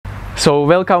So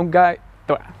welcome guys.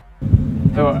 You want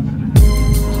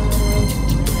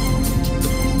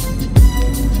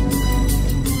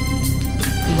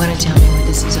to tell me what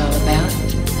this is all about?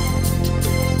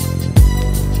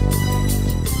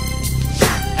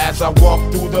 As I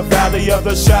walk through the valley of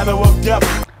the shadow of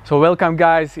death. So welcome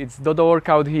guys, it's Dodo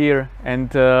Workout here,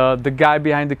 and the guy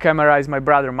behind the camera is my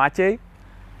brother Maciej.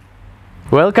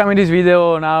 Welcome in this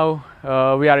video. Now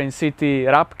we are in city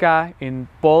Rabka in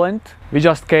Poland. We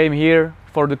just came here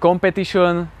for the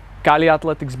competition,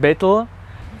 Caliathletics battle.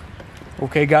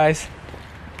 Okay guys,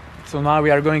 so now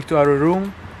we are going to our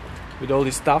room with all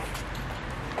this stuff.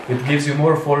 It gives you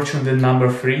more fortune than number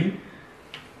 3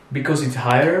 because it's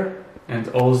higher and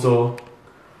also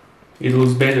it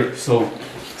looks better. So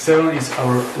 7 is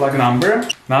our luck number.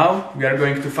 Now we are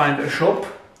going to find a shop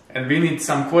and we need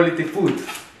some quality food.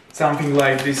 Something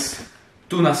like this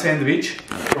tuna sandwich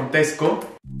from Tesco.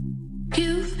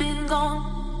 You've been gone.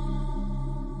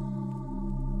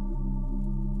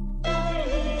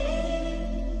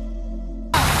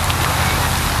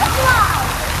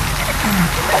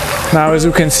 Now as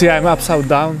you can see, I'm upside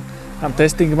down. I'm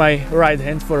testing my right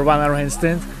hand for 1-arm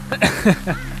handstand.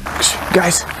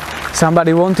 Guys,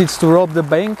 somebody wanted to rob the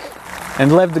bank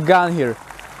and left the gun here.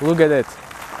 Look at it.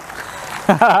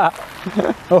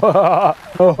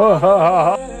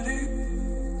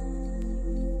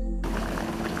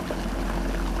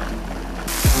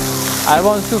 I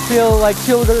want to feel like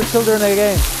children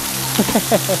again.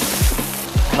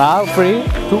 Now 3,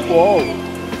 2, whoa.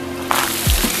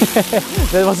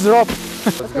 That was drop.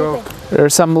 Let's go.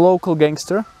 There's some local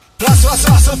gangster. Look at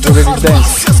this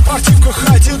dance.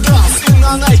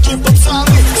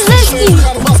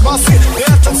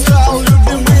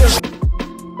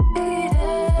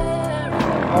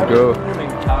 Go.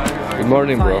 Good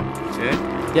morning, bro.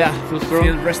 Yeah,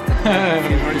 feel rested.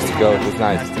 Let's go, it's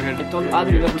nice. I told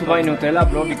Adri not to buy Nutella,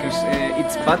 bro, because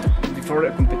it's bad before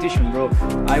a competition, bro.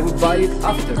 I would buy it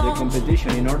after the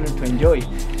competition in order to enjoy,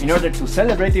 in order to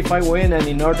celebrate if I win, and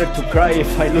in order to cry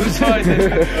if I lose.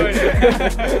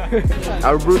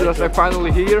 Our brothers are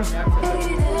finally here.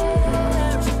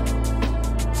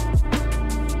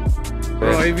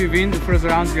 Bro, if we win the first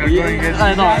round, we are going again.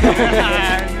 I know.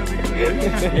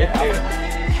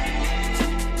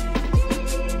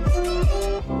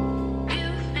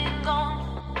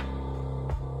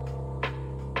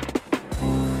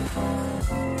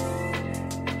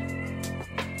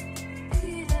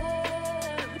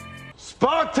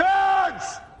 Spartans!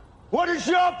 What is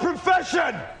your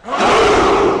profession?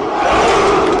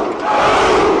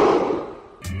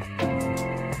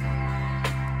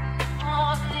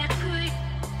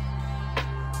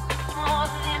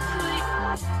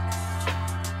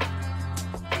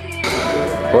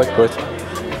 What?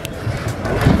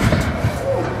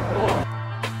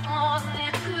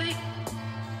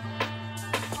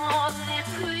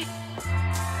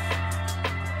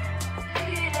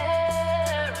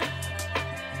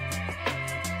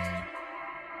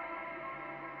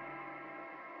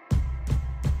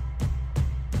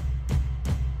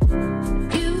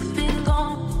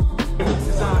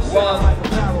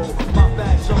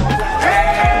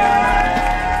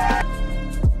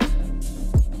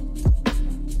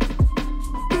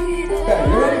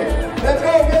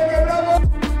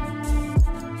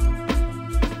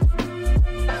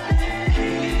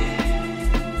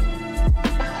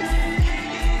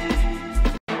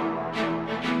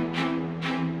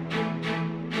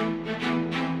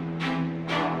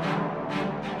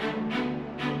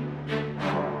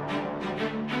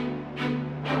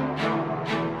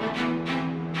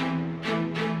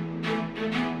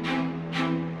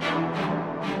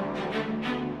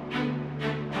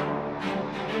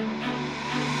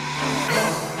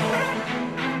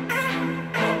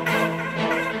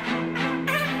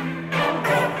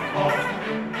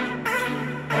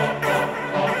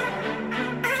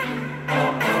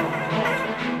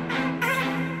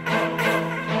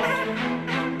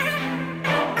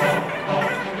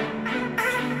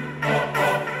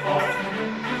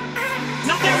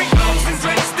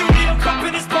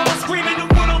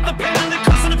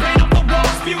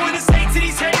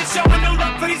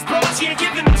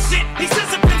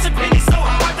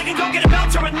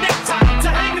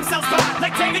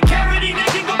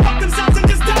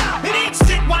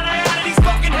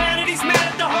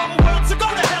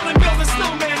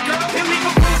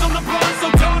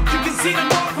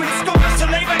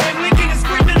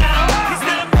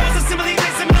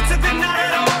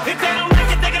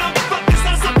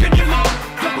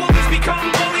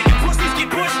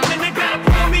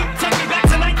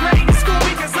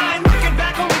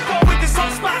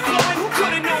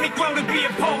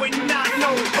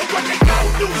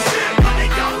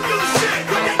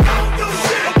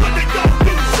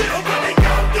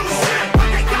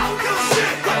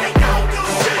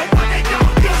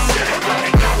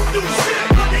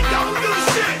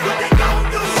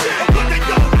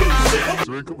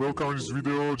 welcome in this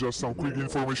video. Just some quick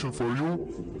information for you.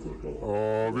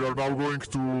 We are now going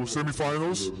to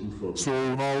semi-finals,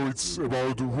 so now it's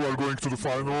about who are going to the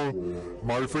final.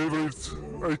 My favorite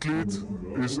athlete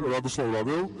is Radoslav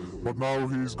Radel, but now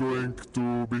he's going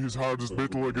to be his hardest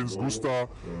battle against Gusta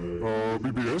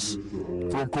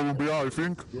BBS from Colombia, I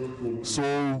think.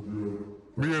 So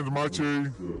me and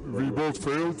Maciej, we both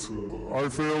failed. I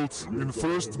failed in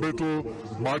first battle.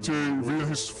 Maciej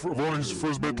won his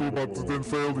first battle, but then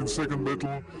failed in second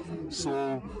battle.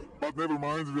 So, but never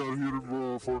mind. We are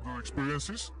here for the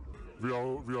experiences. We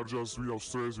are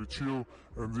stressed. We chill,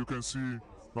 and you can see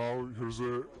now here's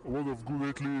a lot of good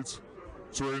athletes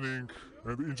training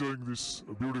and enjoying this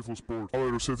beautiful sport. How are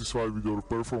you satisfied with your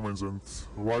performance, and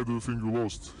why do you think you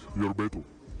lost your battle?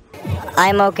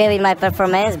 I'm okay with my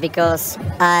performance because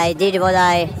I did what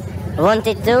I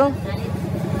wanted to,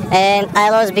 and I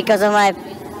lost because of my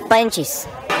punches.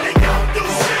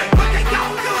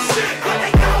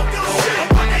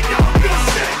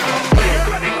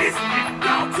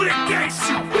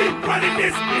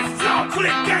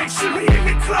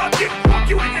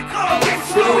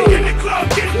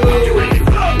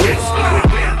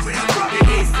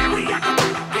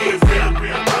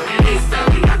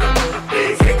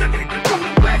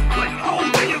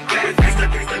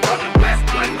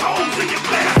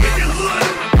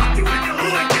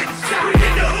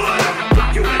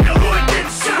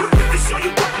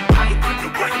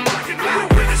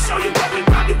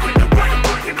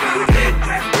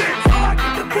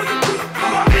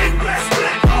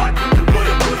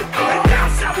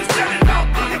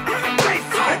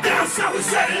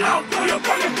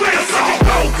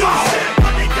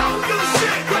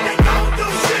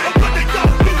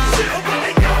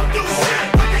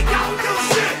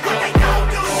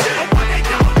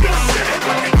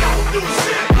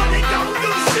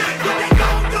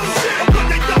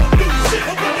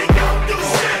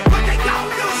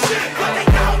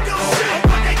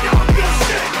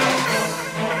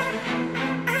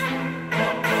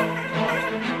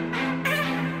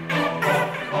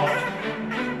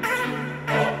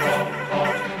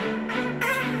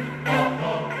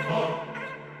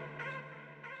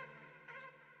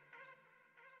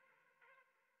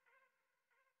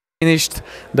 Finished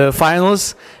the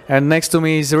finals, and next to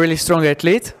me is a really strong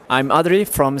athlete. I'm Adri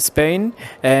from Spain,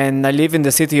 and I live in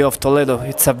the city of Toledo.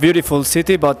 It's a beautiful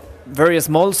city, but very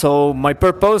small, so my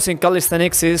purpose in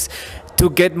calisthenics is to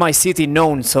get my city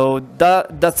known. So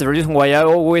that's the reason why I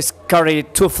always carry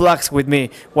two flags with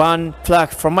me. One flag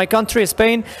from my country,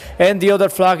 Spain, and the other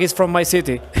flag is from my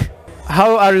city.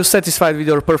 How are you satisfied with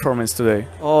your performance today?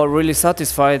 Oh, really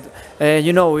satisfied.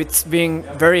 You know, it's been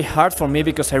very hard for me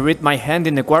because I read my hand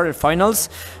in the quarterfinals,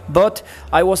 but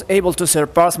I was able to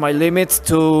surpass my limits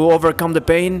to overcome the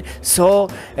pain. So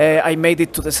I made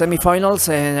it to the semifinals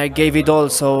and I gave it all.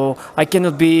 So I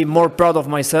cannot be more proud of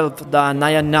myself than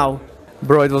I am now.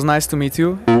 Bro, it was nice to meet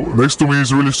you. Next to me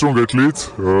is a really strong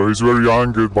athlete. He's very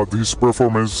young, but his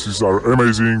performances are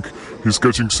amazing. He's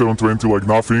catching 720 like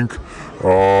nothing.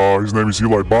 His name is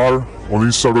Eli Bar on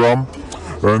Instagram.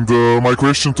 And my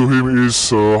question to him is,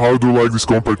 how do you like this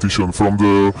competition from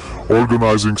the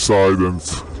organizing side?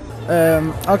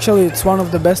 And actually, it's one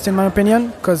of the best in my opinion,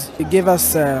 because it gave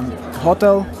us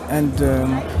hotel and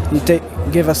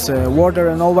give us water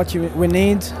and all what we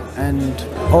need, and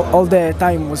all the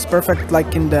time was perfect,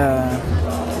 like in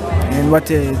what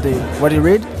he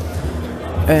read.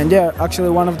 And yeah, actually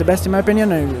one of the best in my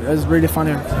opinion. It was really fun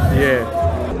here. Yeah.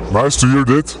 Nice to hear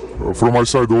that. From my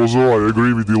side also, I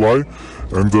agree with Eli.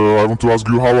 And I want to ask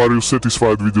you, how are you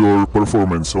satisfied with your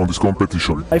performance on this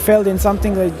competition? I failed in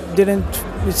something I didn't.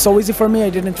 It's so easy for me. I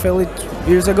didn't fail it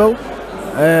years ago,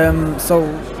 so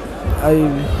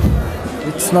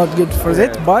it's not good for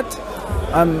it. But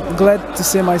I'm glad to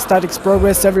see my statics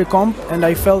progress every comp, and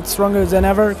I felt stronger than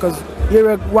ever. Because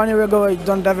 1 year ago I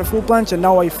don't have a full planche, and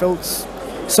now I felt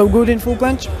so good in full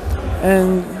planche,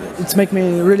 and it's make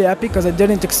me really happy because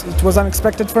it was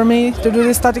unexpected for me to do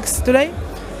the statics today.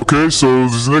 Okay, so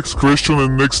this next question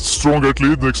and next strong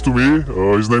athlete next to me,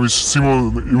 his name is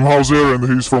Simon Imhauser and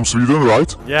he's from Sweden,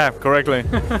 right? Yeah, correctly.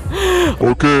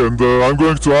 Okay, and I'm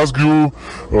going to ask you,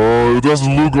 it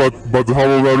doesn't look like, but how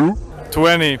old are you?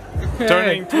 20.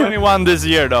 Turning 21 this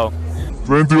year though.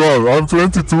 21. I'm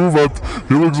 22, but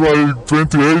he looks like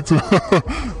 28.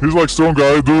 He's like strong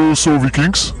guy. Do you saw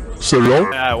Vikings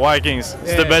serial? Yeah, Vikings.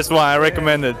 It's the best one. I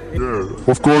recommend it.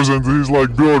 Yeah, of course, and he's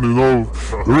like Bjorn, you know,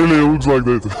 really looks like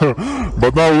that.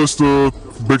 But now let's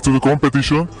back to the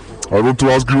competition. I want to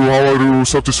ask you, how are you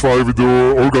satisfied with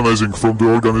the organizing from the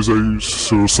organizer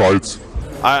side?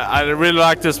 I really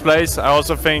like this place. I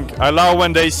also think I love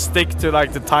when they stick to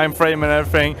like the time frame and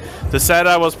everything. The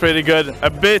setup was pretty good, a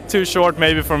bit too short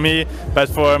maybe for me, but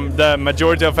for the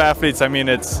majority of athletes, I mean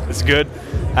it's good.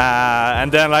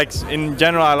 And then like in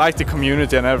general, I like the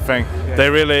community and everything. They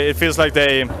really, it feels like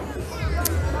they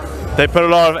put a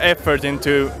lot of effort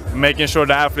into making sure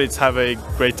the athletes have a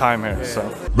great time here. So.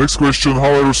 Next question,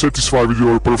 how are you satisfied with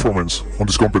your performance on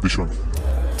this competition?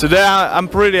 Today I'm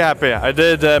pretty happy. I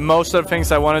did most of the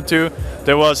things I wanted to.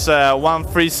 There was one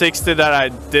 360 that I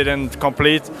didn't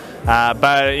complete,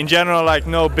 but in general like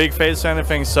no big fails or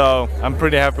anything, so I'm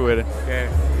pretty happy with it. Okay.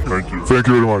 Thank you. Thank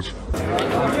you very much.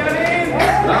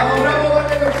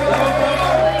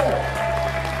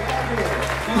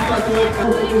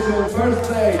 First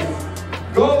place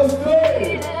goes to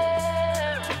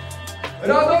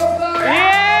Radosław!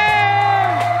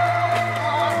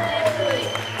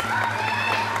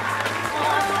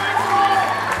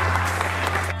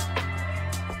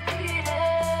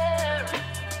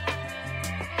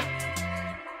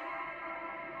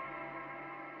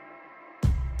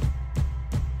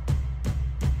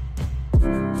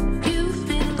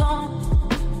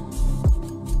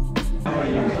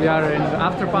 We are in the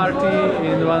after party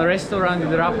in one restaurant in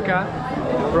Rapka,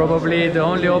 probably the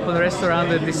only open restaurant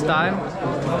at this time.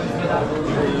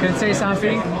 Can you say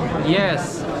something?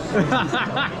 Yes.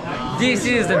 This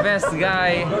is the best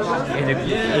guy in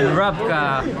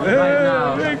Rapka right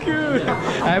now. Thank you.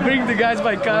 I bring the guys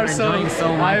by car, so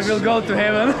I will go to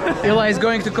heaven. Ila is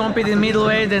going to compete in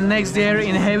middleweight and next year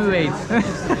in heavyweight.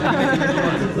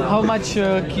 How much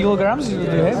kilograms do you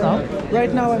have now?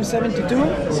 Right now I'm 72,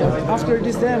 so after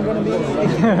this day I'm gonna be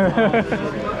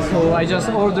 80. So I just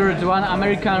ordered one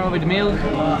Americano with milk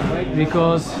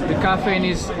because the caffeine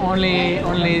is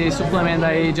only supplement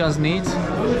I just need.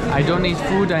 I don't need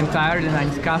food, I'm tired and I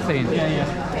need caffeine.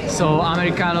 So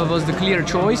Americano was the clear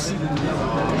choice.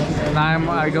 And I'm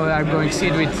going to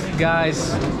sit with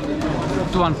guys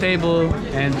to one table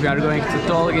and we are going to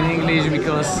talk in English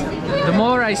because the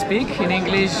more I speak in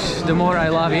English, the more I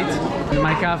love it.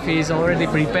 My coffee is already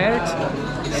prepared,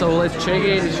 so let's check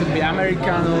it. It should be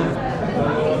Americano.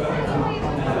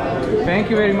 Thank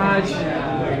you very much.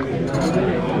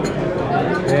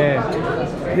 Yeah.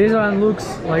 This one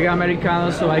looks like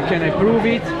Americano, so I can approve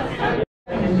it.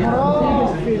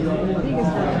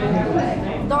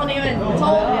 Don't even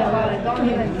talk me about it. Don't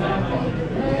even.